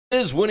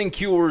Is Winning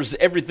Cures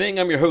Everything.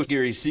 I'm your host,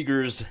 Gary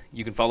Seegers.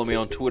 You can follow me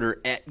on Twitter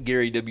at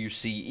Gary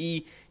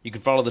WCE. You can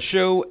follow the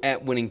show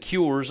at Winning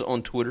Cures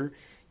on Twitter.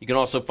 You can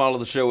also follow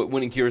the show at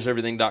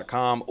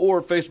winningcureseverything.com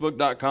or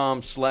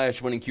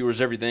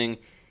facebook.com/winningcureseverything.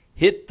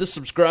 Hit the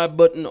subscribe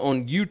button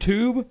on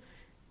YouTube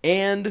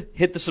and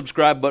hit the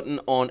subscribe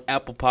button on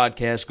Apple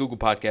Podcasts, Google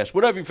Podcasts,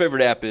 whatever your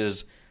favorite app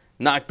is.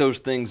 Knock those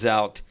things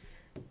out.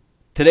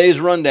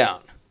 Today's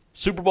rundown.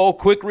 Super Bowl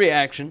quick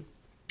reaction.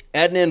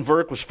 Adnan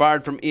Virk was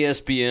fired from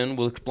ESPN.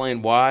 We'll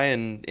explain why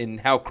and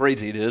how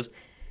crazy it is.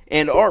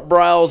 And Art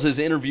Briles is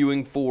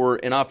interviewing for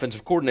an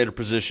offensive coordinator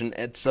position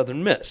at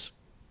Southern Miss.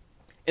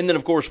 And then,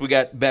 of course, we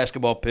got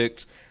basketball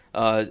picks.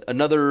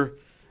 Another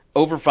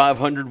over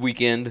 500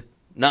 weekend.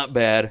 Not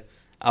bad.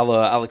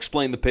 I'll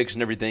explain the picks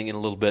and everything in a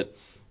little bit.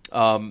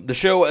 The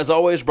show, as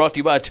always, brought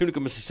to you by Tunica,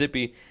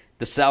 Mississippi,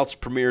 the South's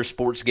premier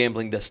sports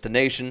gambling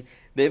destination.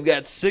 They've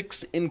got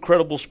 6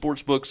 incredible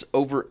sports books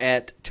over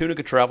at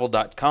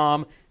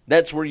tunicatravel.com.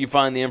 That's where you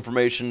find the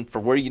information for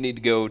where you need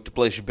to go to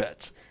place your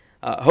bets.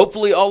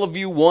 Hopefully all of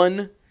you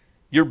won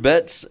your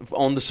bets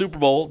on the Super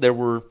Bowl. There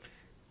were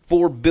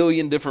 4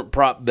 billion different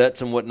prop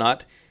bets and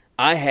whatnot.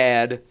 I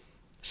had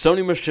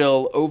Sony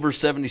Michel over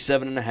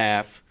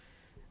 77.5.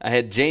 I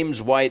had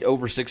James White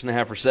over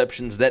 6.5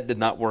 receptions. That did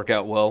not work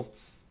out well,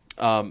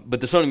 but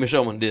the Sony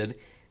Michel one did.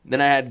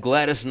 Then I had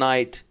Gladys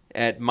Knight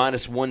at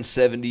minus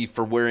 170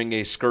 for wearing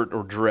a skirt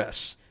or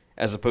dress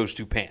as opposed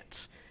to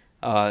pants.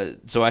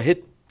 So I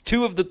hit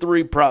 2 of the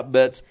 3 prop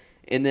bets,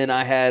 and then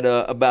I had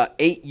about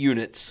 8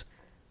 units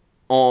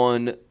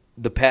on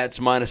the Pats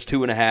minus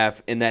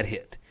 2.5, and that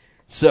hit.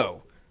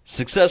 So,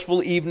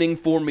 successful evening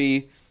for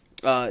me.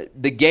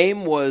 The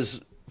game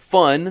was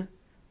fun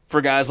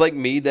for guys like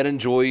me that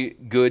enjoy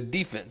good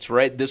defense,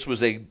 right? This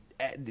was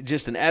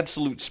just an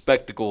absolute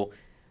spectacle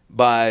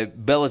by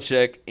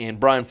Belichick and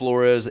Brian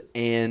Flores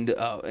and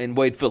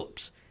Wade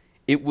Phillips.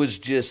 It was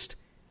just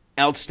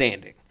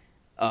outstanding.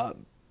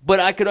 But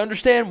I could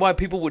understand why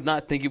people would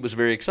not think it was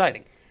very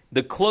exciting.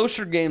 The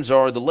closer games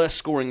are, the less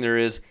scoring there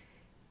is.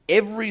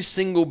 Every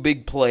single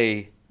big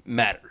play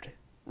mattered,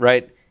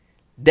 right?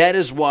 That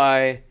is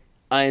why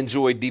I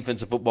enjoy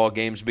defensive football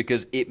games,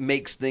 because it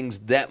makes things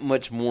that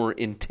much more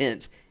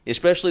intense,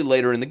 especially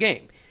later in the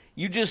game.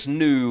 You just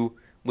knew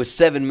with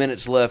 7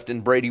 minutes left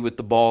and Brady with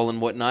the ball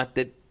and whatnot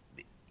that,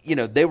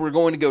 they were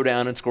going to go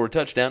down and score a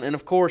touchdown. And,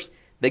 of course,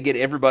 they get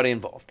everybody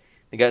involved.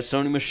 They got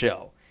Sony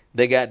Michel.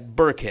 They got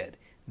Burkhead.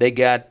 They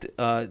got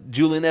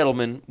Julian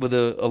Edelman with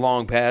a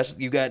long pass.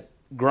 You got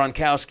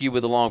Gronkowski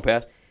with a long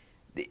pass.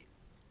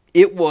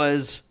 It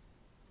was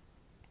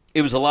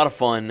a lot of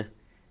fun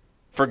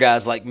for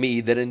guys like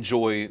me that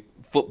enjoy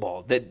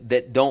football,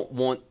 that don't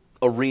want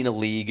Arena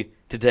League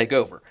to take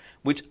over,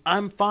 which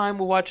I'm fine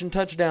with watching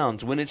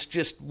touchdowns when it's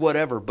just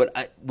whatever.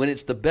 But when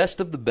it's the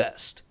best of the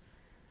best,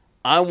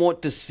 I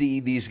want to see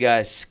these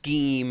guys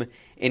scheme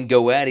and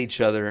go at each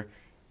other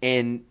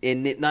and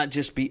it not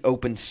just be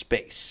open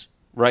space.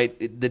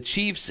 Right, the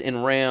Chiefs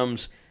and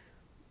Rams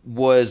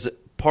was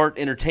part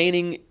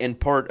entertaining and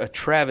part a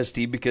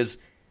travesty, because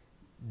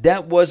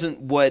that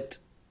wasn't what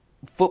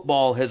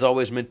football has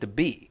always meant to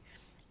be.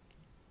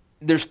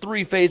 There's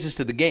 3 phases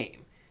to the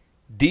game: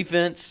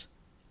 defense,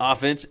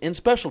 offense, and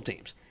special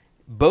teams.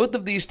 Both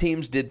of these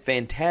teams did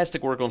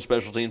fantastic work on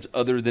special teams,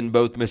 other than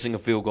both missing a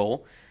field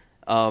goal.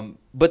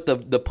 But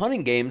the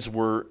punting games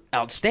were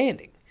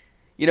outstanding.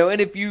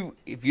 And if you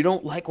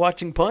don't like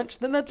watching punch,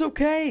 then that's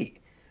okay.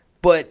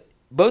 But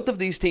both of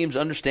these teams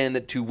understand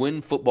that to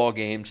win football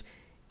games,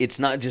 it's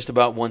not just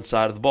about one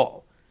side of the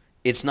ball.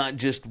 It's not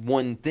just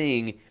one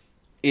thing.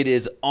 It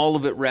is all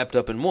of it wrapped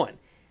up in one.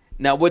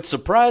 Now, what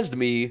surprised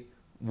me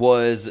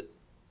was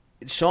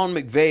Sean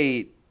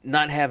McVay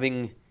not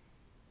having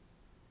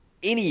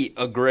any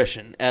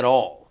aggression at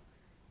all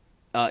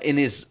in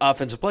his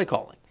offensive play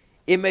calling.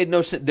 It made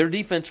no sense. Their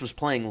defense was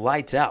playing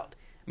lights out.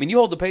 I mean, you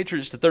hold the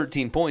Patriots to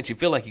 13 points, you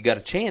feel like you got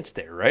a chance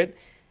there, right?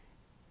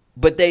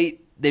 But they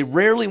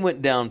rarely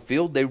went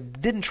downfield. They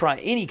didn't try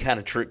any kind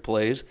of trick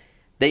plays.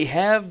 They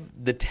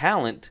have the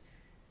talent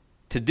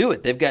to do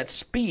it. They've got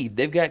speed.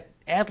 They've got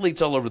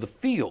athletes all over the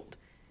field.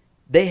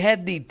 They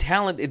had the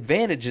talent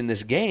advantage in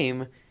this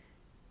game.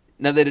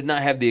 Now, they did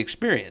not have the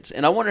experience.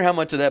 And I wonder how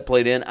much of that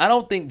played in. I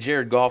don't think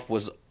Jared Goff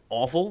was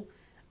awful.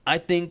 I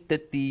think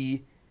that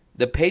the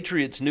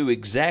Patriots knew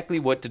exactly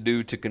what to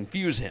do to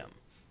confuse him.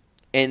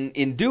 And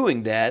in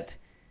doing that,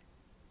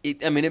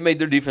 it made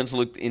their defense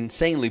look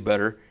insanely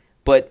better.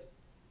 But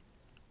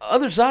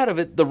other side of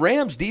it, the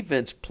Rams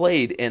defense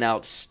played an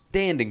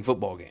outstanding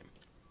football game.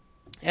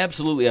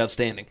 Absolutely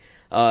outstanding.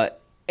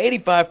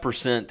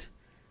 85%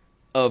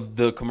 of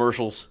the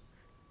commercials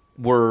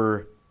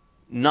were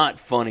not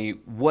funny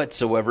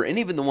whatsoever. And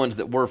even the ones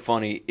that were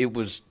funny,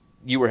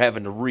 you were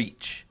having to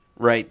reach,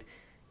 right?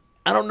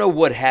 I don't know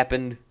what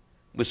happened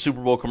with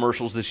Super Bowl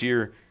commercials this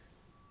year.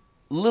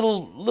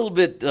 Little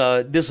bit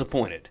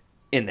disappointed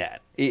in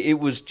that. It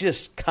was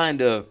just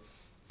kind of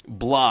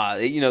blah.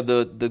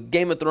 The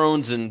Game of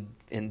Thrones and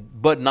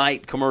Bud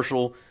Knight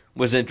commercial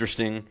was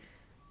interesting.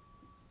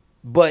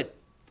 But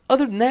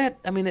other than that,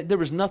 I mean, there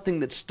was nothing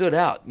that stood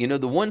out. You know,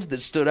 the ones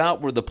that stood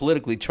out were the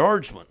politically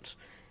charged ones.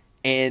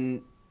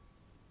 And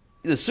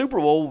the Super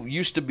Bowl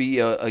used to be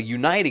a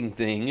uniting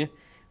thing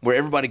where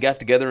everybody got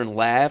together and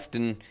laughed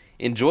and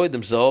enjoyed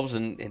themselves,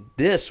 and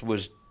this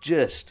was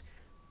just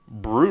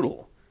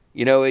brutal.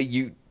 You know,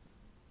 you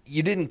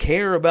didn't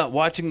care about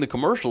watching the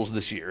commercials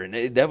this year,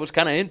 and that was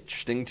kind of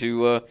interesting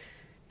to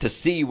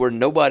see where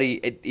nobody,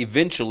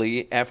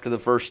 eventually, after the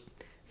first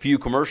few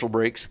commercial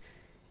breaks,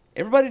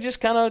 everybody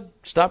just kind of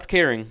stopped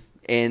caring,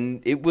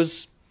 and it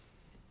was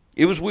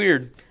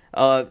weird.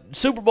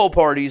 Super Bowl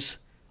parties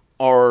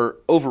are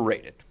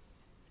overrated.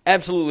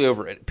 Absolutely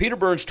overrated. Peter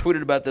Burns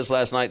tweeted about this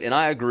last night, and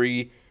I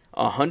agree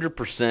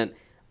 100%.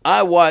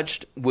 I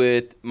watched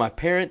with my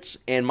parents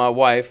and my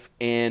wife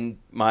and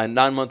my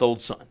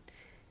 9-month-old son.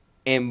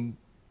 And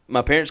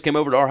my parents came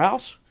over to our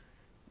house.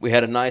 We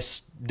had a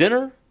nice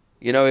dinner.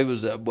 You know, it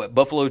was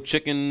buffalo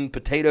chicken,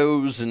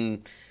 potatoes,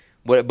 and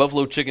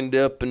buffalo chicken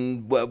dip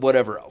and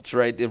whatever else,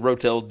 right? The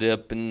Rotel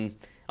dip and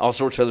all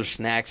sorts of other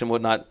snacks and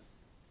whatnot.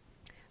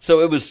 So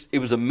it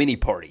was a mini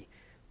party.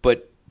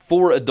 But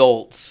for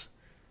adults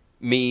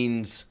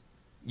means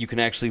you can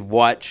actually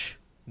watch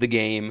the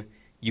game,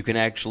 you can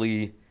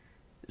actually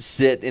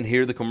sit and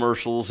hear the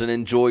commercials and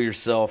enjoy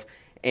yourself.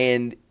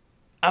 And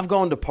I've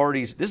gone to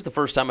parties. This is the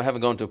first time I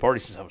haven't gone to a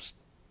party since I was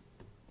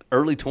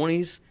early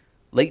 20s,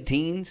 late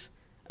teens.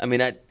 I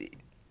mean, I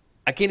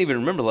can't even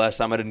remember the last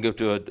time I didn't go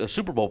to a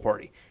Super Bowl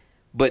party.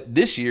 But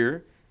this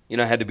year, you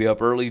know, I had to be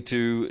up early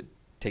to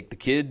take the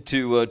kid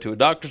to a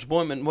doctor's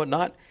appointment and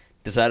whatnot.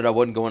 Decided I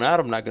wasn't going out.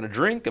 I'm not going to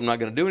drink. I'm not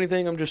going to do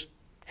anything. I'm just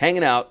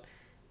hanging out,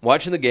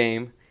 watching the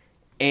game,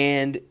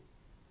 and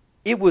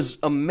it was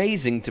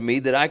amazing to me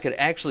that I could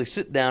actually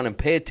sit down and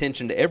pay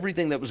attention to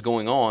everything that was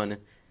going on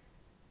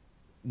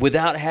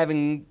without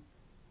having,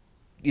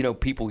 you know,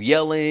 people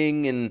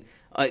yelling and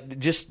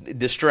just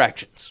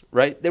distractions,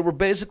 right? There were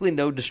basically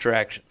no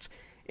distractions,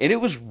 and it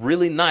was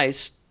really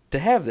nice to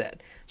have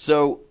that.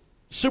 So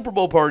Super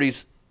Bowl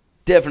parties,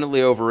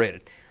 definitely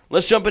overrated.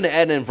 Let's jump into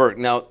Adnan and Virk.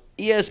 Now,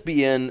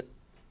 ESPN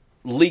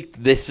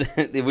leaked this,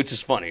 which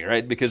is funny,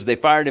 right? Because they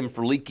fired him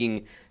for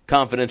leaking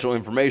confidential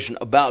information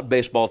about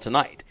Baseball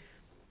Tonight,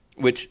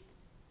 which,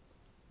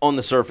 on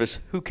the surface,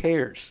 who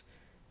cares,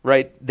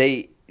 right?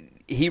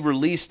 He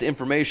released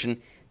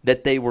information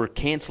that they were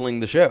canceling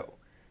the show.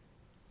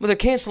 Well, they're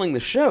canceling the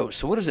show,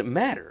 so what does it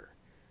matter?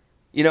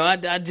 You know, I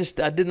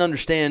didn't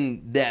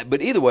understand that.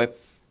 But either way,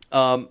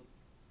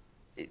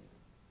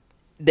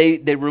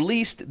 they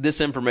released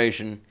this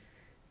information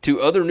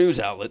to other news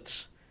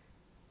outlets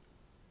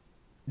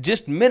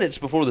just minutes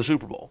before the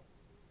Super Bowl.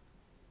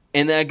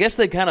 And I guess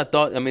they kind of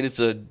thought, I mean, it's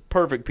a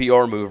perfect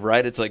PR move,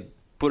 right? It's like,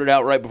 put it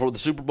out right before the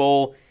Super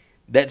Bowl.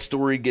 That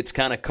story gets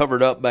kind of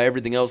covered up by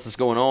everything else that's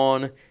going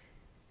on,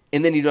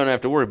 and then you don't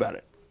have to worry about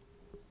it.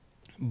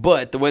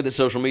 But the way that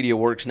social media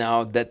works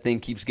now, that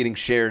thing keeps getting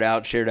shared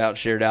out.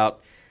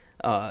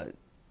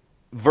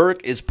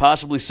 Virk is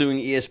possibly suing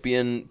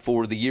ESPN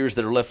for the years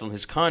that are left on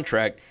his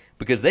contract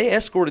because they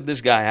escorted this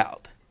guy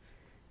out.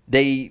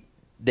 They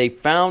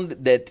found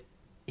that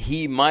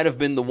he might have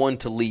been the one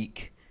to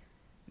leak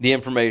the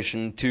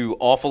information to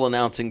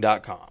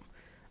awfulannouncing.com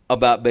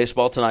about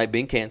Baseball Tonight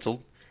being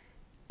canceled,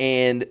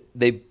 and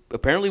they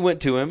apparently went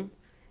to him,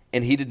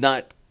 and he did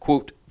not,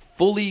 quote,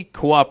 fully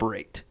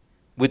cooperate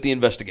with the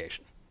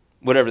investigation,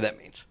 whatever that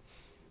means.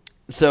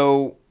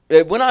 So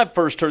when I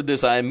first heard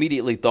this, I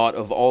immediately thought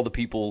of all the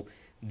people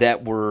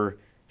that were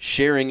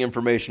sharing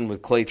information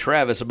with Clay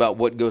Travis about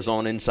what goes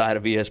on inside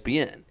of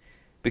ESPN,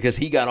 because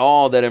he got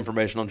all that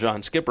information on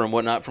John Skipper and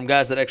whatnot from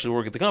guys that actually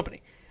work at the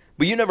company.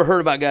 But you never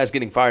heard about guys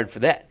getting fired for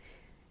that.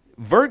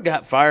 Virk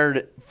got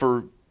fired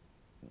for,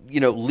 you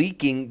know,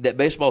 leaking that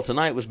Baseball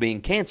Tonight was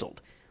being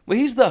canceled. Well,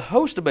 he's the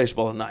host of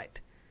Baseball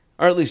Tonight,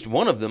 or at least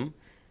one of them,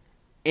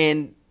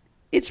 and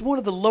it's one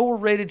of the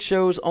lower-rated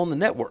shows on the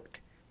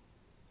network.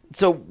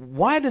 So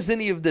why does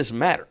any of this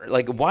matter?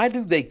 Like, why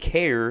do they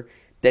care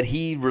that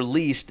he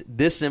released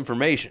this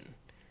information?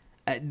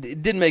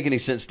 It didn't make any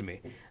sense to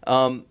me.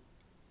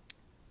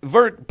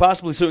 Virk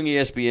possibly suing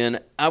ESPN.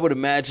 I would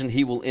imagine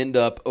he will end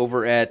up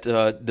over at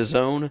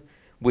DAZN,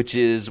 which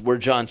is where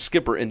John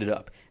Skipper ended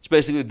up. It's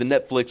basically the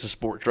Netflix of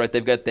sports, right?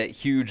 They've got that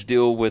huge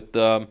deal with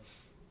Canelo,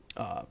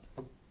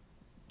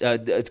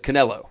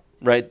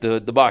 right,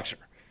 the boxer.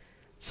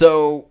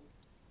 So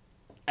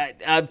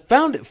I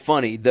found it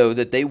funny, though,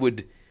 that they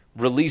would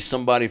release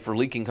somebody for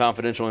leaking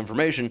confidential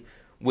information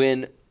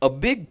when a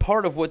big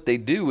part of what they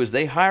do is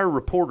they hire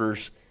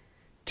reporters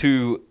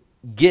to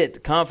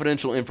get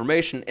confidential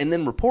information and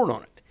then report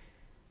on it.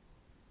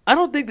 I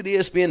don't think that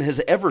ESPN has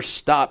ever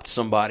stopped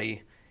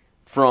somebody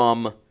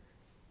from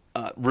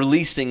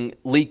releasing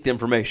leaked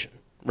information,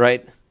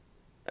 right?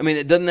 I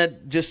mean, doesn't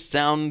that just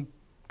sound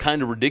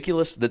kind of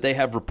ridiculous that they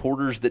have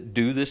reporters that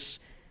do this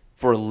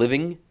for a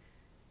living,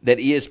 that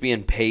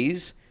ESPN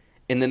pays,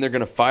 and then they're going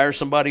to fire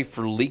somebody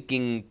for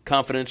leaking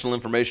confidential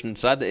information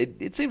inside?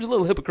 It seems a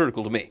little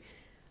hypocritical to me.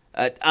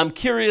 I'm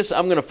curious.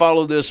 I'm going to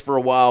follow this for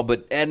a while,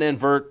 but Adnan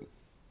Virk,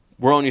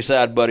 we're on your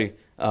side, buddy.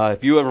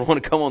 If you ever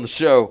want to come on the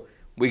show,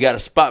 we got a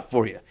spot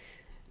for you.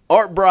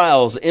 Art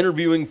Briles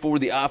interviewing for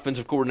the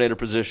offensive coordinator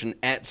position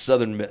at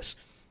Southern Miss.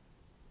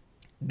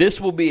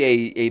 This will be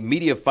a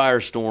media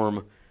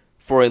firestorm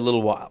for a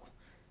little while.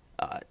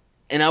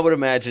 And I would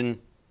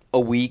imagine a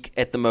week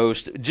at the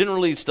most.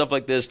 Generally, stuff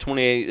like this,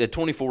 24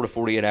 to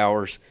 48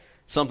 hours,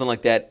 something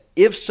like that.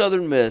 If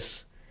Southern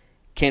Miss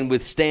can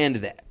withstand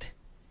that,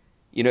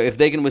 if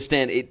they can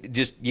withstand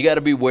it, you got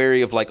to be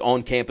wary of like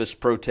on-campus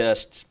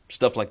protests,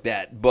 stuff like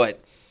that.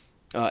 But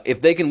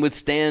if they can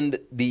withstand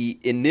the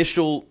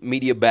initial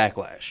media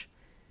backlash,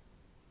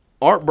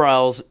 Art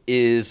Briles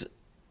is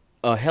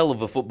a hell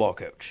of a football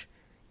coach.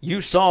 You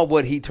saw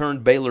what he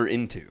turned Baylor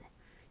into.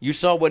 You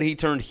saw what he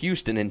turned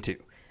Houston into.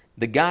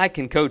 The guy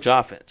can coach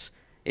offense.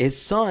 His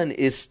son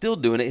is still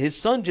doing it. His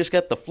son just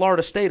got the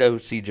Florida State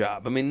OC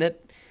job.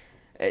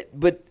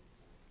 But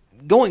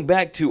going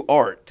back to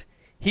Art,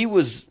 he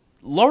was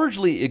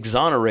largely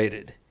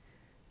exonerated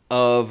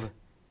of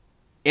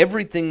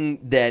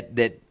everything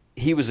that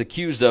he was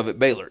accused of at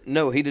Baylor.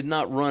 No, he did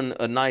not run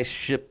a nice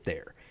ship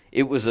there.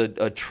 It was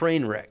a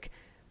train wreck.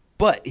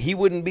 But he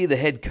wouldn't be the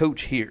head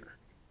coach here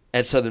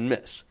at Southern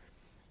Miss.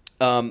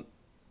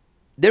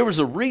 There was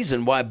a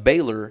reason why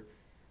Baylor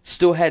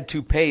still had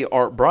to pay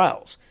Art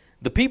Briles.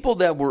 The people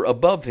that were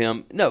above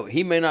him, no,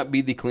 he may not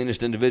be the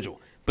cleanest individual,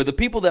 but the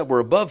people that were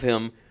above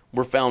him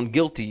were found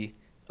guilty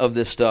of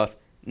this stuff,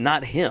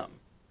 not him.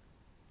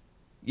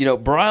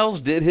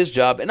 Briles did his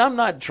job, and I'm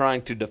not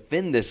trying to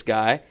defend this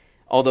guy,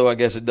 although I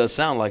guess it does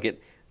sound like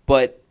it,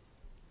 but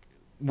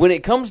when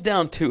it comes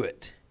down to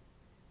it,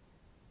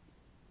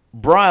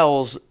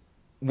 Briles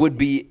would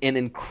be an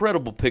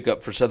incredible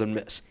pickup for Southern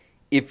Miss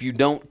if you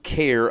don't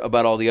care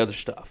about all the other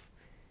stuff.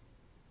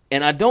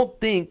 And I don't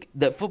think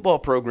that football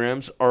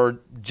programs are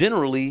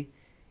generally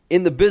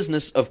in the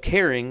business of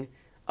caring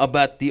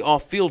about the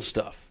off-field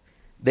stuff.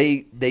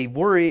 They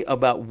worry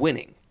about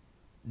winning.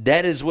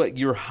 That is what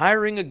you're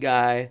hiring a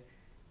guy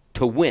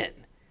to win.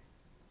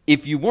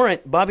 If you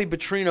weren't, Bobby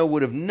Petrino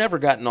would have never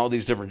gotten all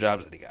these different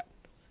jobs that he got.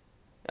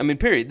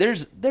 Period.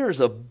 There's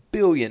a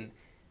billion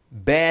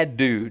bad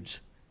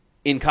dudes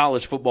in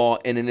college football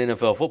and in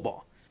NFL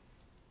football.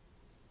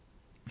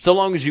 So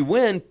long as you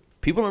win,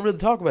 people don't really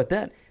talk about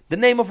that. The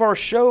name of our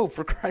show,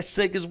 for Christ's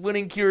sake, is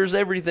Winning Cures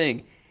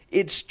Everything.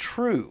 It's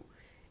true.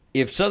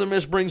 If Southern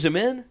Miss brings him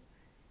in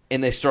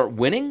and they start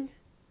winning,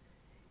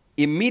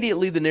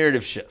 immediately the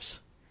narrative shifts.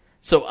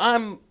 So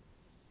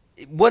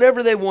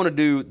whatever they want to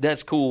do,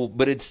 that's cool,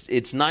 but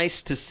it's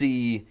nice to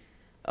see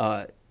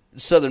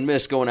Southern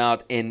Miss going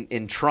out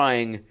and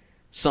trying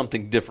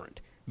something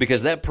different,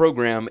 because that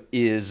program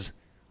is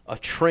a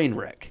train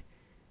wreck.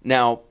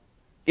 Now,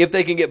 if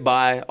they can get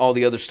by all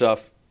the other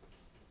stuff,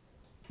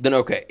 then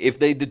okay. If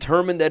they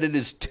determine that it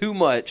is too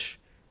much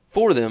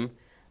for them,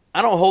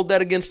 I don't hold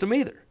that against them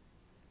either.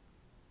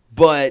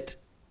 But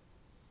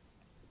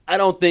I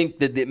don't think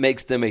that it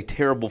makes them a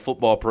terrible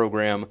football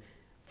program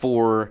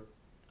for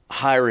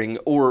hiring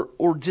or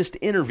just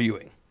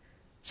interviewing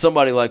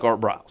somebody like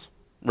Art Briles,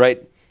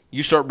 right?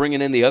 You start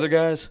bringing in the other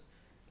guys,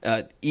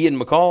 Ian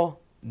McCall,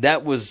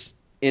 that was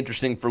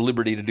interesting for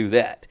Liberty to do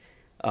that.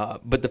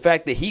 But the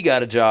fact that he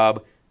got a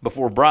job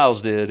before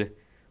Briles did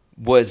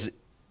was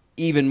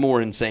even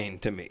more insane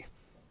to me.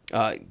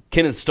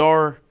 Kenneth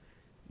Starr,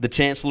 the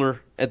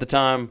chancellor at the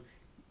time,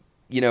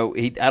 I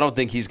don't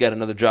think he's got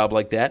another job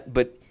like that.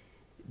 But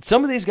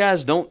some of these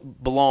guys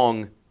don't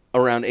belong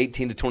around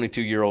 18 to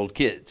 22-year-old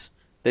kids.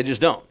 They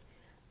just don't.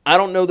 I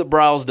don't know that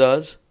Briles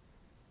does.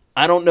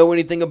 I don't know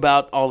anything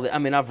about all the.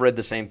 I've read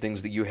the same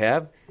things that you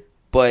have,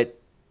 but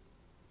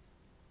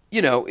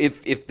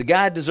if the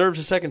guy deserves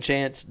a second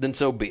chance, then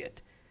so be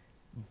it.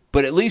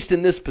 But at least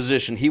in this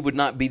position, he would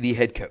not be the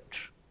head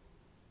coach.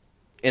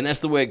 And that's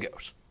the way it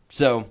goes.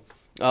 So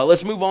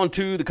let's move on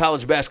to the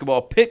college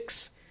basketball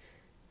picks.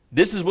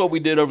 This is what we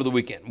did over the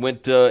weekend.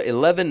 Went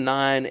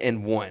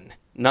 11-9-1.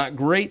 Not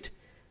great,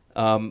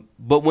 but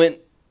went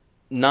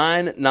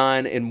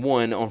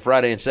 9-9-1 on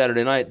Friday and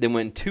Saturday night. Then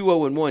went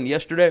 2-0-1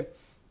 yesterday.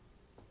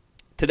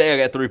 Today I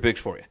got 3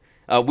 picks for you.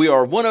 We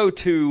are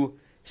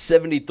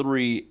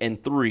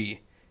 102-73-3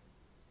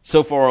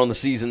 so far on the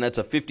season. That's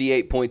a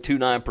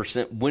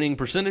 58.29% winning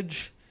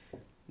percentage.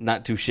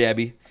 Not too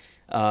shabby.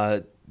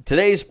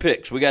 Today's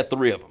picks, we got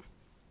 3 of them.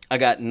 I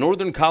got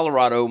Northern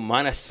Colorado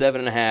minus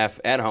 7.5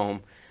 at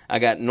home. I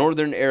got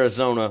Northern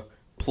Arizona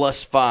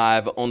plus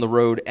 5 on the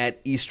road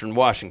at Eastern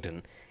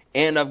Washington.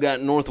 And I've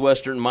got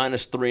Northwestern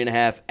minus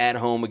 3.5 at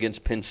home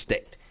against Penn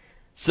State.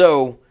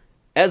 So,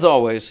 as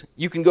always,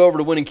 you can go over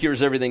to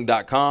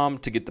winningcureseverything.com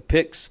to get the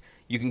picks.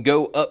 You can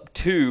go up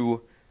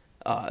to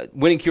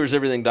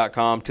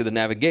winningcureseverything.com to the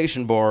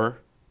navigation bar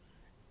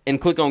and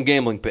click on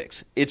Gambling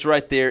Picks. It's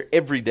right there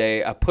every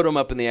day. I put them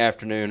up in the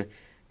afternoon.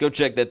 Go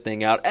check that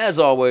thing out. As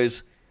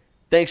always,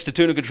 thanks to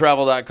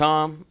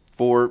tunicatravel.com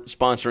for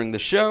sponsoring the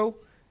show.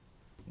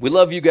 We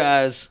love you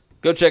guys.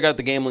 Go check out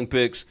the Gambling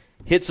Picks.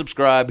 Hit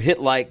subscribe, hit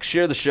like,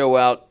 share the show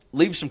out,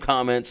 leave some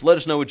comments, let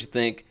us know what you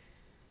think.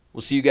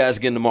 We'll see you guys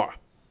again tomorrow.